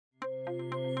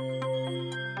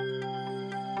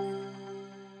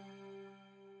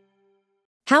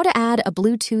How to add a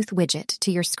Bluetooth widget to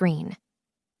your screen.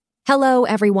 Hello,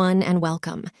 everyone, and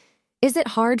welcome. Is it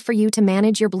hard for you to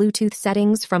manage your Bluetooth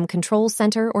settings from Control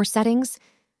Center or Settings?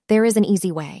 There is an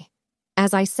easy way.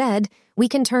 As I said, we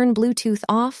can turn Bluetooth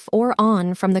off or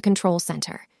on from the Control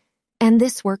Center. And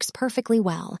this works perfectly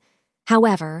well.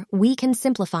 However, we can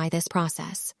simplify this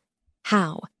process.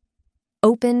 How?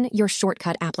 Open your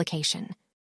shortcut application.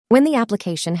 When the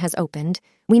application has opened,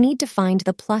 we need to find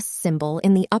the plus symbol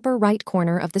in the upper right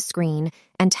corner of the screen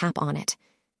and tap on it.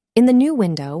 In the new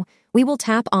window, we will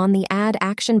tap on the Add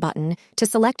Action button to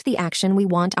select the action we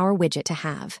want our widget to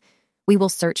have. We will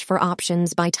search for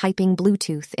options by typing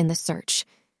Bluetooth in the search.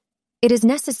 It is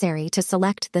necessary to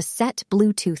select the Set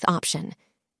Bluetooth option.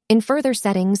 In further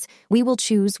settings, we will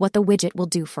choose what the widget will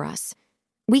do for us.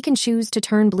 We can choose to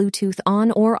turn Bluetooth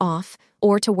on or off,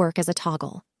 or to work as a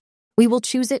toggle. We will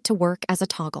choose it to work as a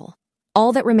toggle.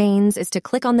 All that remains is to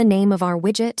click on the name of our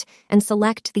widget and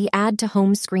select the Add to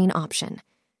Home Screen option.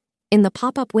 In the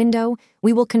pop-up window,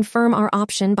 we will confirm our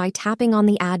option by tapping on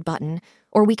the Add button,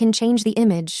 or we can change the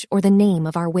image or the name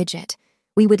of our widget.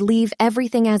 We would leave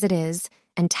everything as it is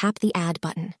and tap the Add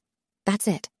button. That's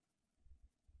it.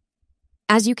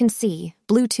 As you can see,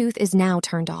 Bluetooth is now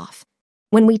turned off.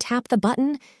 When we tap the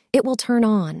button, it will turn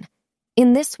on.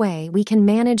 In this way, we can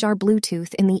manage our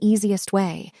Bluetooth in the easiest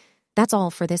way. That's all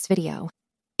for this video.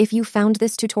 If you found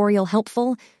this tutorial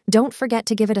helpful, don't forget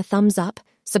to give it a thumbs up,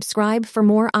 subscribe for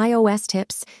more iOS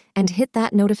tips, and hit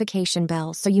that notification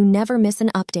bell so you never miss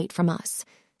an update from us.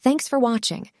 Thanks for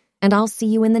watching, and I'll see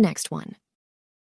you in the next one.